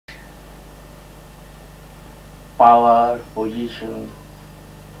power, position,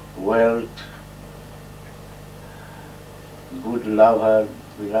 wealth, good lover,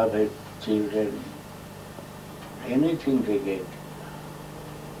 beloved children, anything they get,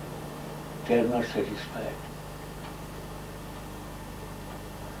 they are not satisfied.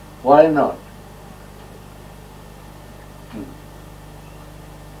 Why not?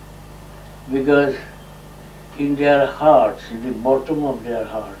 Because in their hearts, in the bottom of their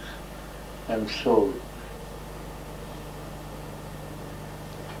hearts and soul,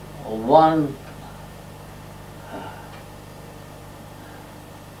 one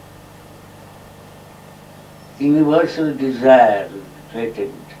universal desire is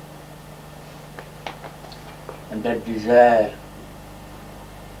latent, and that desire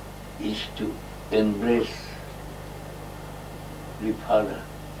is to embrace the Father,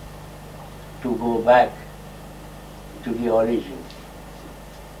 to go back to the origin.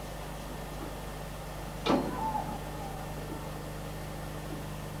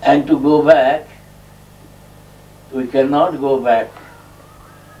 And to go back, we cannot go back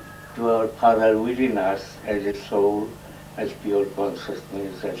to our Father within us as a soul, as pure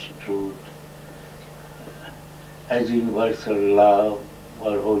consciousness, as truth, as universal love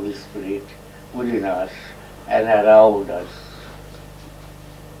or Holy Spirit within us and around us.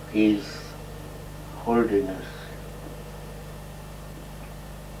 He is holding us.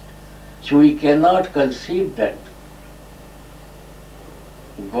 So we cannot conceive that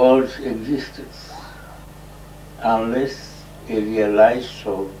God's existence unless a realized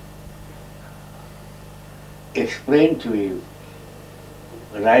soul explain to you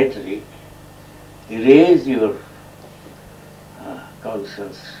rightly, raise your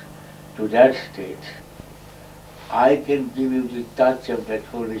conscience to that state. I can give you the touch of that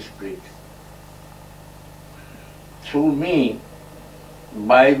Holy Spirit through me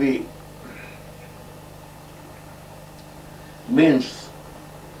by the means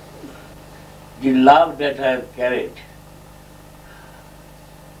the love that I have carried,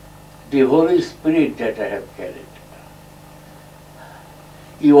 the Holy Spirit that I have carried.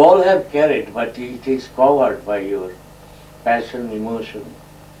 You all have carried, but it is covered by your passion, emotion,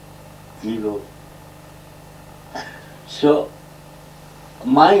 ego. So,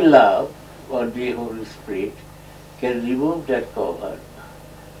 my love or the Holy Spirit can remove that cover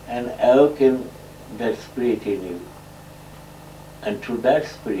and awaken that spirit in you. And through that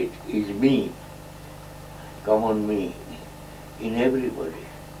spirit is me, common me, in everybody.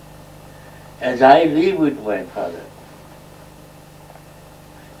 As I live with my Father,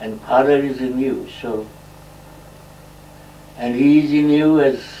 and Father is in you, so, and He is in you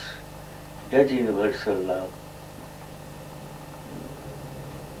as that universal love,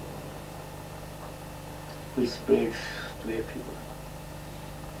 which spreads to everyone.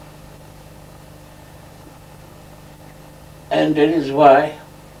 And that is why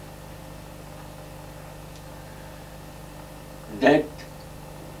that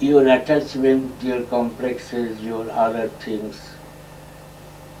your attachment, your complexes, your other things,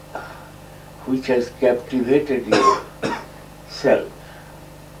 which has captivated your self,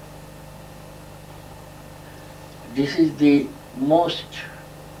 this is the most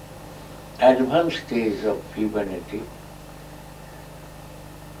advanced stage of humanity.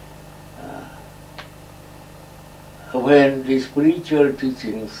 When the spiritual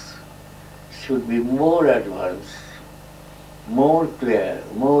teachings should be more advanced, more clear,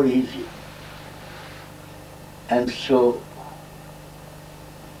 more easy. And so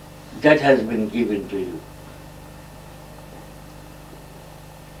that has been given to you.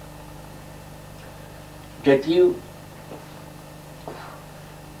 That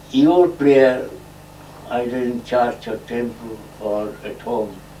your prayer, either in church or temple or at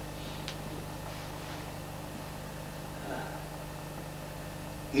home,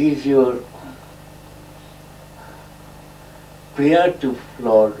 is your prayer to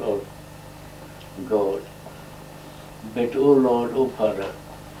Lord or God, but O Lord, O Father,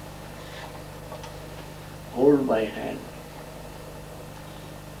 hold my hand,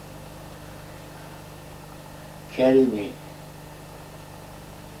 carry me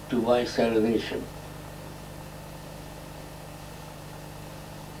to my salvation.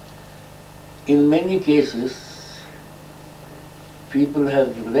 In many cases, people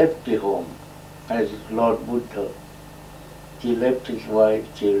have left the home, as Lord Buddha. He left his wife,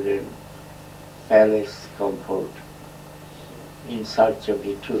 children, palace, comfort, in search of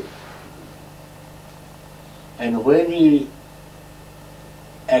the truth. And when he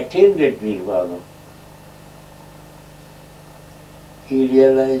attended Nirvana, he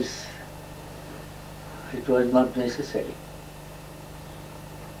realized it was not necessary.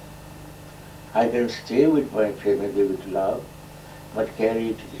 I can stay with my family with love, but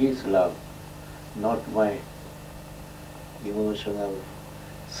carry his love, not my emotional,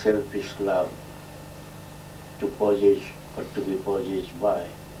 selfish love to possess or to be possessed by.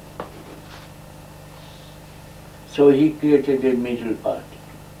 So he created a middle path,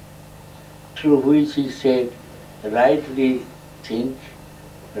 through which he said, rightly think,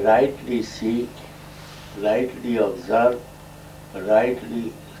 rightly seek, rightly observe,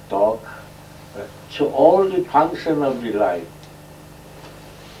 rightly talk. So all the function of the life,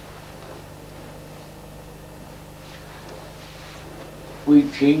 we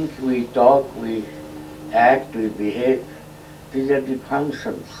think, we talk, we act, we behave, these are the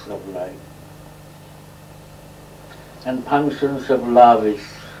functions of life. And functions of love is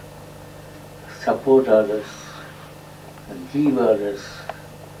support others, give others,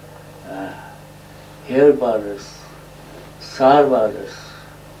 help others, serve others.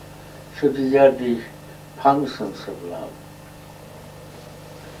 So these are the functions of love.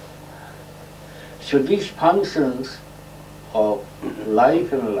 So these functions of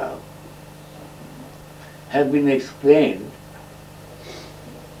life and love have been explained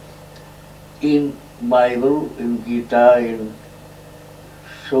in Bible, in Gita, in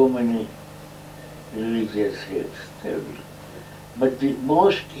so many religious texts. But the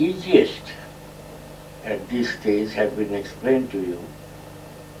most easiest at this stage have been explained to you,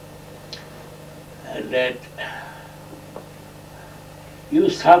 that you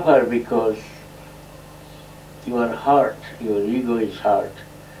suffer because your heart, your ego is hurt,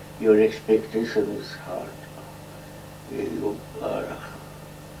 your expectation is hurt. You are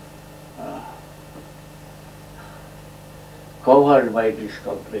covered by these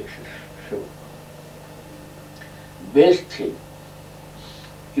complexes. So, best thing,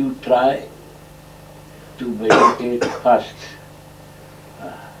 you try to meditate first.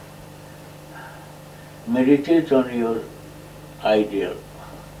 Meditate on your ideal,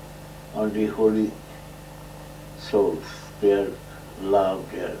 on the holy souls, their love,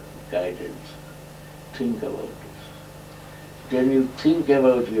 their guidance. Think about this. Then you think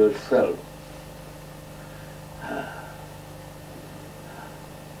about yourself.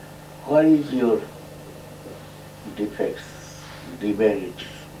 What is your defects, demerits?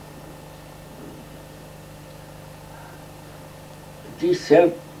 This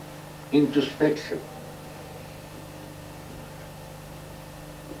self-introspection.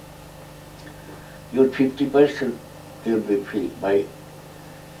 Your 50% will be free. By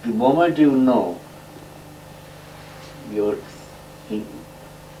the moment you know your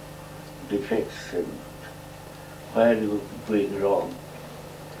defects and where you are doing wrong,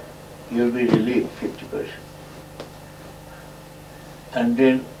 you will be relieved 50%. And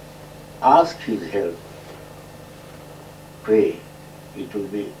then ask his help. Pray. It will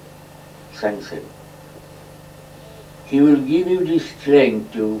be sanctioned. He will give you the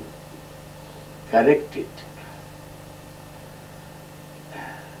strength to correct it.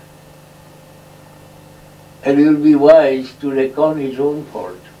 And he will be wise to reckon his own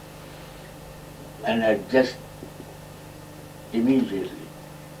fault and adjust immediately.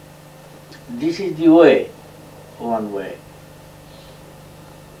 This is the way, one way.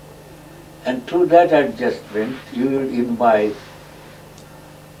 And through that adjustment, you will imbibe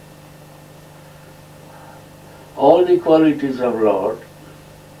all the qualities of Lord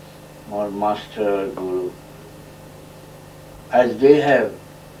or Master or Guru as they have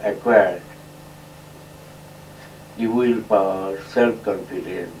acquired the willpower,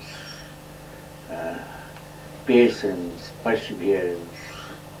 self-confidence, patience, perseverance,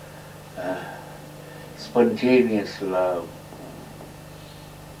 spontaneous love.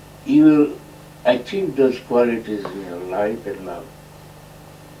 You will achieve those qualities in your life and love.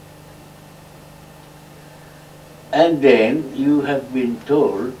 And then you have been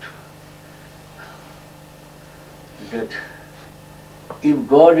told that if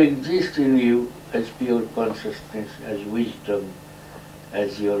God exists in you as pure consciousness, as wisdom,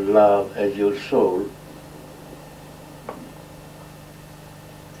 as your love, as your soul,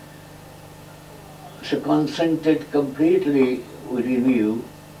 so concentrate completely within you,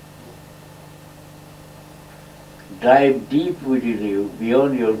 dive deep within you,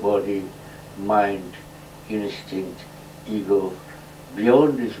 beyond your body, mind, instinct, ego,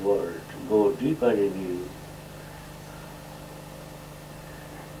 beyond this world, go deeper in you.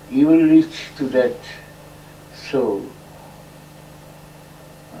 You will reach to that soul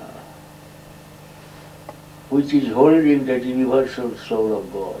which is holding that universal soul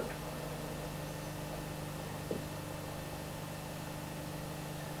of God.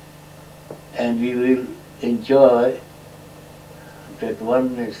 And we will enjoy that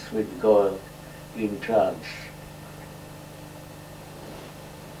oneness with God in trance.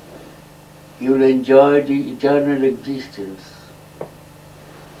 You will enjoy the eternal existence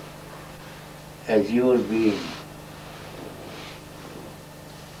as your being,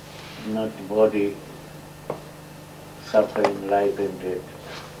 not body suffering life and death,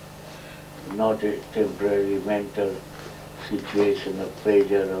 not a temporary mental situation of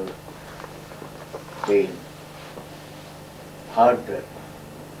pleasure or pain. Harder,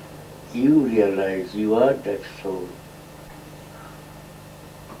 you realize you are that soul.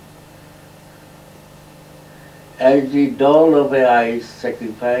 As the doll of a ice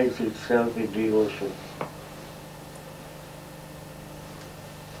sacrifices itself in devotion,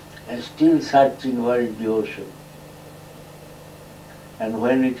 and still searching where is the ocean. And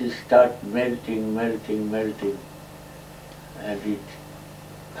when it starts melting, and it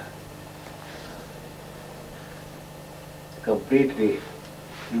completely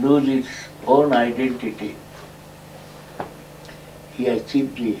loses its own identity, he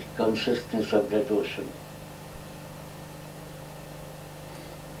achieved the consciousness of that ocean.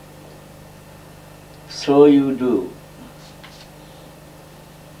 So you do.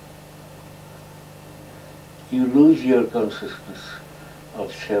 You lose your consciousness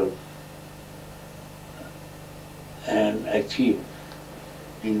of self and achieve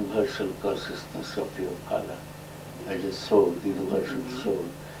the universal consciousness of your Father as a soul, the universal soul,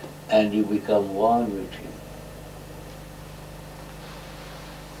 and you become one with Him.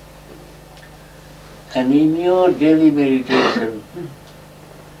 And in your daily meditation,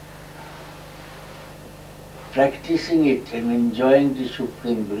 practicing it and enjoying the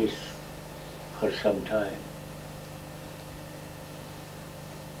supreme bliss for some time,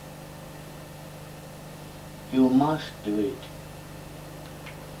 you must do it.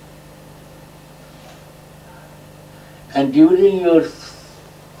 And during your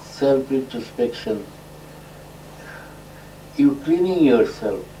self-introspection, you cleaning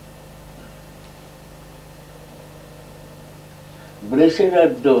yourself. Blessed are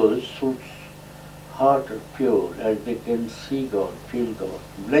those whose heart are pure, as they can see God, feel God.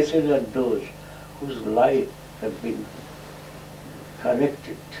 Blessed are those whose life has been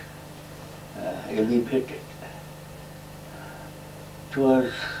corrected, elevated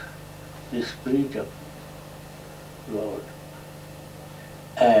towards the Spirit of Lord,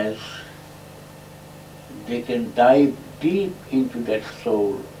 as they can dive deep into that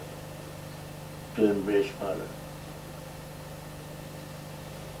soul to embrace Father.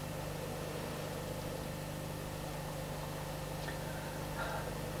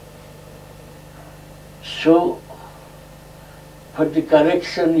 So, for the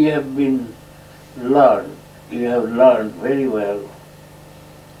correction you have learned very well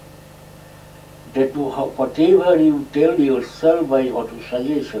that whatever you tell yourself by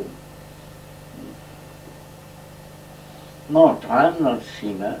auto-suggestion, I am not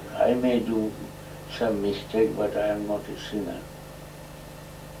sinner, I may do some mistake, but I am not a sinner.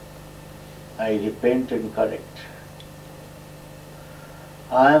 I repent and correct.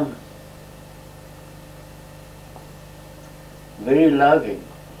 I am very loving.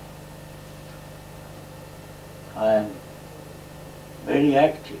 I am very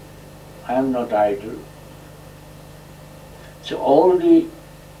active. I am not idle. So all the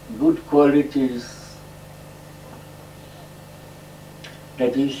good qualities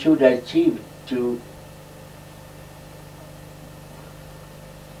that you should achieve to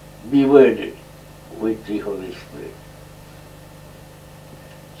be wedded with the Holy Spirit.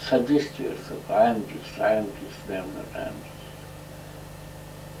 Suggest to yourself, I am this, I am not, I am this.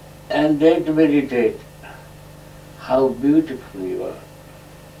 And then meditate how beautiful you are.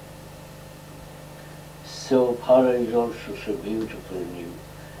 So Father is also so beautiful in you,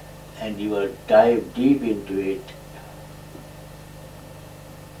 and you are dive deep into it.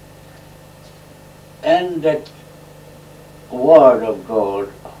 And that word of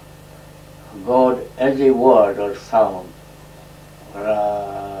God, God as a word or sound,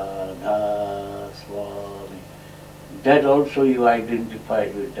 Radha Swami, that also you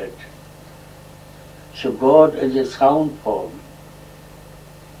identified with that. So God as a sound form,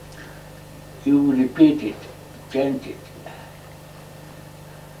 you repeat it, chant it.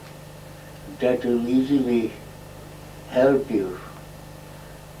 That will easily help you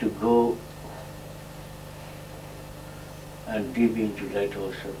to go and deep into that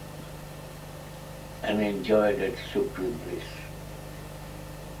ocean and enjoy that supreme bliss.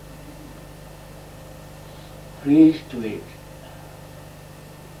 Please do it.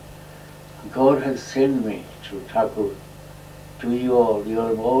 God has sent me through Thakur to you all. You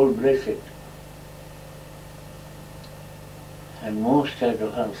are all blessed. And and most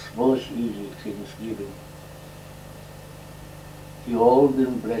advanced, most easy things given. You all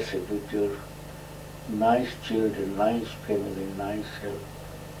been blessed with your nice children, nice family, nice health,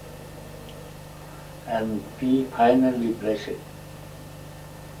 and be finally blessed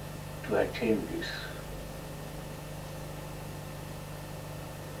to attain this.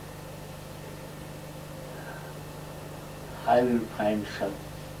 I will find some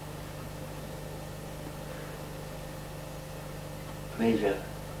pleasure,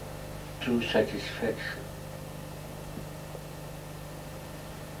 true satisfaction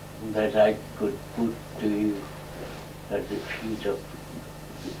that I could put to you at the feet of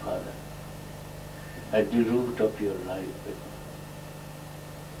the Father, at the root of your life,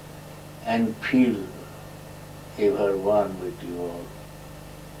 and feel ever one with you all,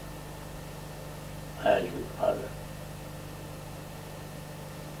 as with Father.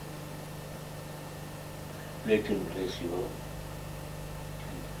 Let him bless you all.